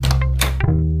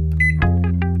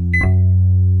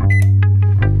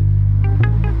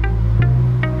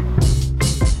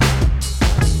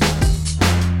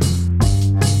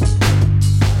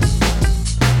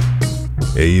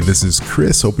Hey, this is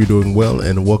Chris. Hope you're doing well,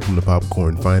 and welcome to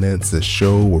Popcorn Finance, the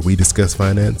show where we discuss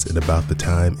finance and about the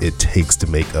time it takes to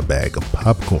make a bag of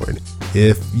popcorn.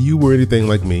 If you were anything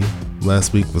like me,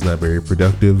 last week was not very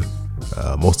productive.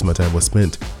 Most of my time was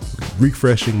spent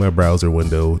refreshing my browser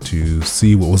window to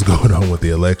see what was going on with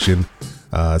the election.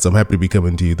 So I'm happy to be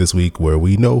coming to you this week where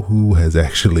we know who has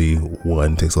actually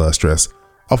won. Takes a lot of stress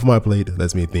off of my plate,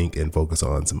 lets me think and focus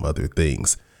on some other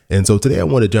things. And so today I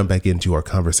want to jump back into our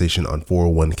conversation on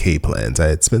 401k plans. I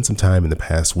had spent some time in the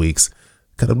past weeks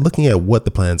kind of looking at what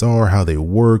the plans are, how they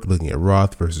work, looking at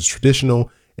Roth versus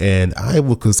traditional. And I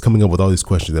was coming up with all these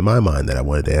questions in my mind that I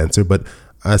wanted to answer, but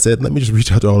I said, let me just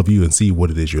reach out to all of you and see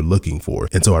what it is you're looking for.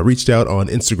 And so I reached out on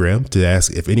Instagram to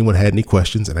ask if anyone had any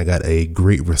questions, and I got a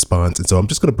great response. And so I'm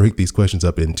just going to break these questions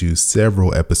up into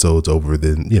several episodes over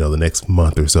the next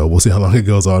month or so. We'll see how long it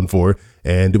goes on for,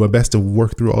 and do my best to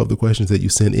work through all of the questions that you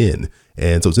sent in.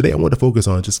 And so today I want to focus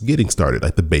on just getting started,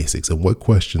 like the basics, and what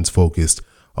questions focused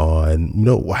on,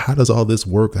 how does all this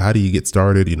work? How do you get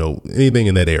started? Anything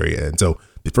in that area. And so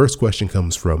the first question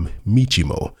comes from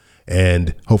Michimo.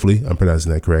 And hopefully I'm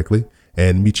pronouncing that correctly.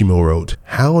 And Michimo wrote,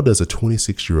 how does a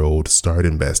 26-year-old start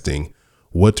investing?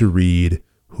 What to read?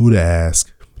 Who to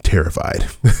ask? Terrified.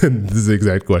 This is the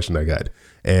exact question I got.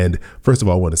 And first of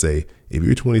all, I want to say, if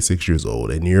you're 26 years old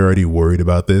and you're already worried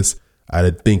about this, I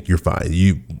think you're fine.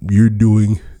 You're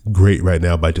doing great right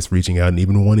now by just reaching out and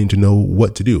even wanting to know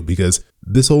what to do, because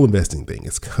this whole investing thing,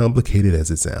 as complicated as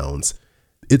it sounds,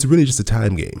 it's really just a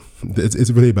time game. It's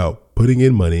really about putting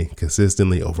in money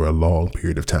consistently over a long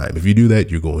period of time. If you do that,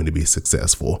 you're going to be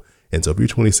successful. And so if you're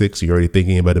 26, you're already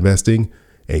thinking about investing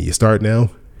and you start now,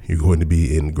 you're going to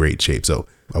be in great shape. So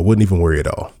I wouldn't even worry at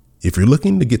all. If you're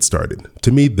looking to get started,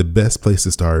 to me, the best place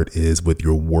to start is with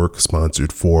your work-sponsored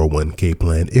 401k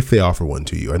plan, if they offer one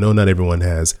to you. I know not everyone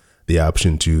has the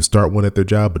option to start one at their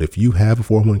job, but if you have a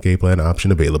 401k plan option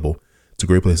available, it's a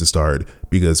great place to start,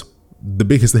 because the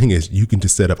biggest thing is you can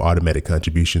just set up automatic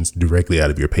contributions directly out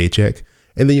of your paycheck,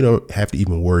 and then you don't have to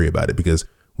even worry about it, because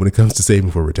when it comes to saving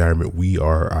for retirement, we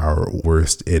are our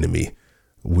worst enemy.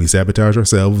 We sabotage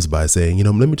ourselves by saying,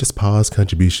 let me just pause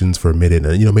contributions for a minute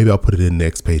and, maybe I'll put it in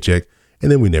next paycheck.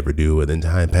 And then we never do. And then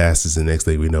time passes, and next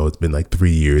thing we know, it's been like 3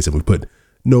 years and we put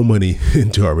no money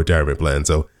into our retirement plan.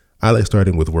 So I like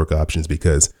starting with work options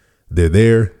because they're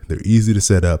there, they're easy to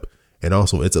set up. And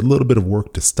also, it's a little bit of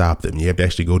work to stop them. You have to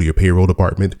actually go to your payroll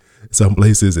department some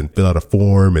places and fill out a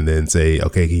form and then say,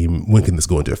 okay, when can this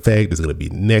go into effect? Is it going to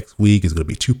be next week? Is it going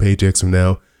to be 2 paychecks from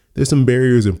now? There's some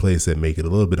barriers in place that make it a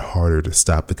little bit harder to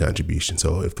stop the contribution.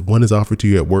 So if the one is offered to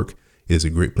you at work, it is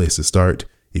a great place to start.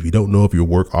 If you don't know if your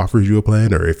work offers you a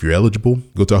plan or if you're eligible,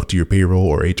 go talk to your payroll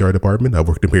or HR department. I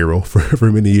worked in payroll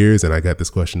for many years, and I got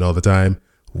this question all the time.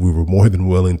 We were more than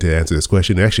willing to answer this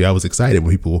question. Actually, I was excited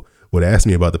when people would ask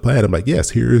me about the plan. I'm like,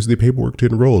 yes, here's the paperwork to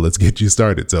enroll. Let's get you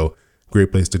started. So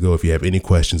great place to go if you have any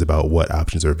questions about what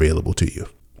options are available to you.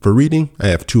 For reading, I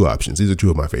have 2 options. These are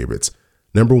 2 of my favorites.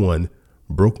 Number 1,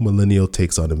 Broke Millennial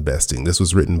Takes on Investing. This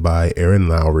was written by Aaron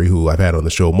Lowry, who I've had on the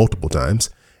show multiple times.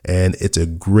 And it's a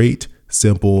great,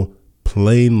 simple,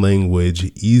 plain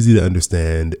language, easy to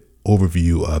understand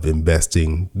overview of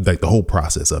investing, like the whole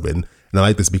process of it. And I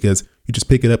like this because you just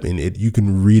pick it up and you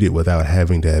can read it without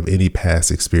having to have any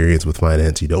past experience with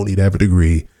finance. You don't need to have a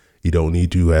degree. You don't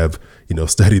need to have,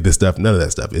 studied this stuff. None of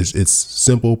that stuff. It's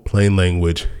simple, plain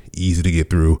language, easy to get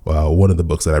through. One of the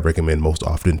books that I recommend most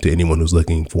often to anyone who's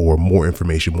looking for more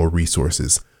information, more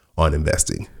resources on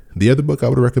investing. The other book I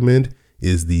would recommend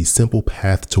is The Simple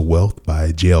Path to Wealth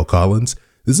by J.L. Collins.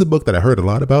 This is a book that I heard a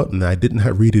lot about, and I did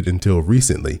not read it until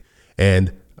recently.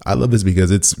 And I love this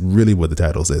because it's really what the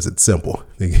title says. It's simple.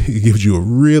 It gives you a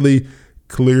really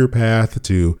clear path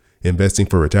to investing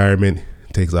for retirement.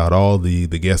 It takes out all the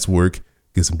guesswork,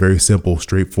 gives some very simple,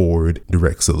 straightforward,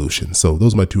 direct solutions. So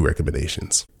those are my 2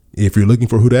 recommendations. If you're looking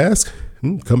for who to ask,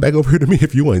 come back over here to me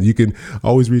if you want. You can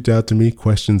always reach out to me,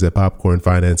 questions at Popcorn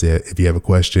Finance. If you have a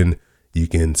question, you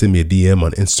can send me a DM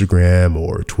on Instagram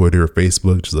or Twitter or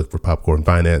Facebook. Just look for Popcorn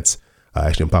Finance.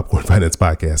 Actually, I'm Popcorn Finance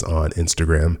Podcast on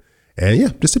Instagram. And yeah,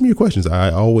 just send me your questions.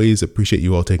 I always appreciate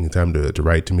you all taking time to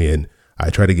write to me, and I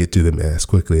try to get to them as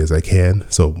quickly as I can.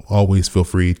 So always feel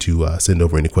free to send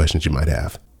over any questions you might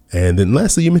have. And then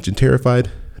lastly, you mentioned terrified.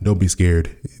 Don't be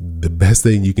scared. The best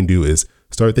thing you can do is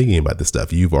start thinking about this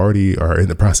stuff. You've already are in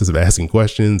the process of asking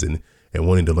questions and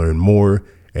wanting to learn more,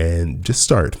 and just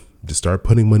start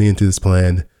putting money into this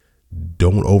plan.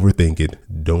 Don't overthink it.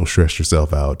 Don't stress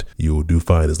yourself out. You will do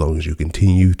fine as long as you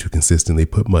continue to consistently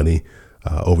put money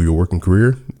over your working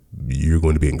career. You're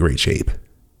going to be in great shape.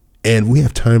 And we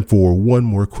have time for one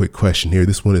more quick question here.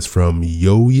 This one is from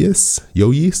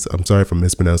Yoyis. I'm sorry if I'm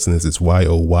mispronouncing this. It's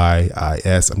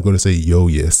Yoyis. I'm going to say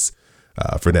Yoyis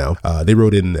for now. They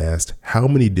wrote in and asked, how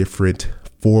many different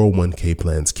 401k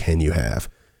plans can you have?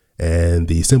 And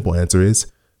the simple answer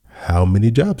is, how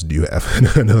many jobs do you have?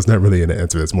 I know it's not really an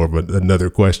answer. That's more of another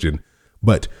question.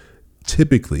 But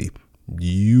typically,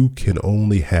 you can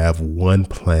only have one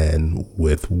plan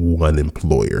with one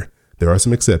employer. There are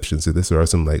some exceptions to this. There are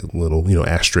some like little,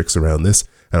 asterisks around this,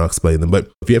 and I'll explain them.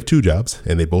 But if you have two jobs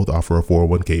and they both offer a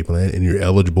 401k plan and you're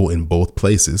eligible in both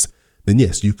places, then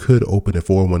yes, you could open a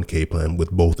 401k plan with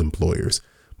both employers.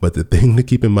 But the thing to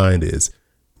keep in mind is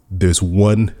there's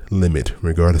one limit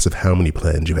regardless of how many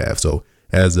plans you have. So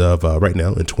as of right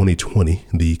now in 2020,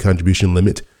 the contribution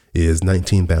limit is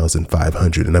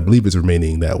 $19,500. And I believe it's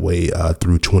remaining that way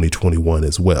through 2021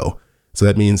 as well. So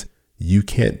that means you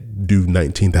can't do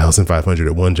 $19,500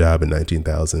 at one job and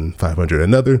 $19,500 at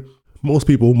another. Most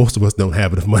of us don't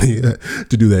have enough money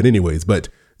to do that anyways, but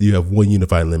you have one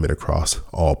unified limit across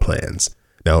all plans.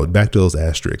 Now, back to those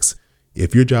asterisks.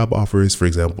 If your job offers, for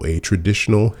example, a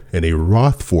traditional and a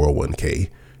Roth 401k,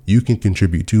 you can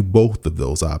contribute to both of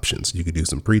those options. You could do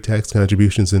some pre-tax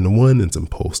contributions into one and some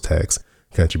post-tax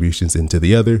contributions into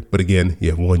the other. But again, you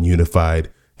have one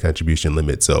unified contribution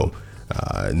limit. So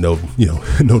no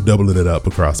doubling it up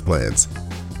across plans.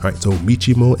 All right. So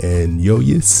Michimo and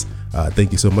Yoyis,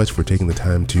 thank you so much for taking the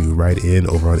time to write in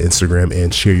over on Instagram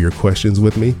and share your questions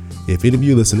with me. If any of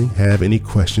you listening have any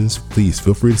questions, please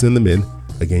feel free to send them in.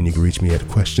 Again, you can reach me at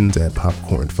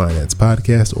questions@Popcorn Finance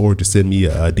Podcast, or just send me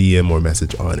a DM or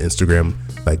message on Instagram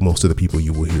like most of the people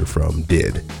you will hear from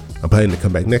did. I'm planning to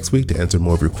come back next week to answer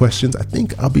more of your questions. I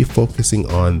think I'll be focusing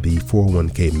on the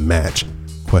 401k match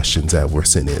questions that were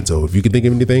sent in. So if you can think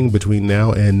of anything between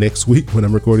now and next week when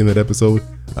I'm recording that episode,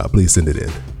 please send it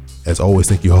in. As always,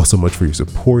 thank you all so much for your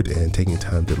support and taking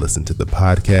time to listen to the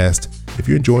podcast. If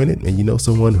you're enjoying it and you know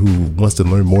someone who wants to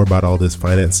learn more about all this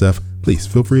finance stuff, please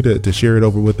feel free to share it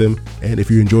over with them. And if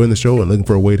you're enjoying the show and looking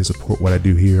for a way to support what I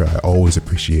do here, I always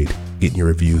appreciate getting your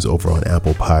reviews over on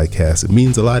Apple Podcasts. It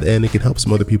means a lot and it can help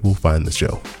some other people find the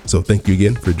show. So thank you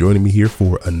again for joining me here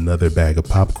for another bag of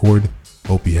popcorn.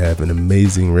 Hope you have an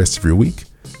amazing rest of your week,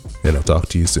 and I'll talk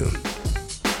to you soon.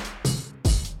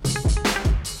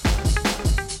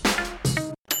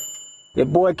 Yeah,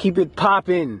 boy, keep it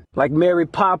poppin' like Mary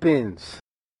Poppins.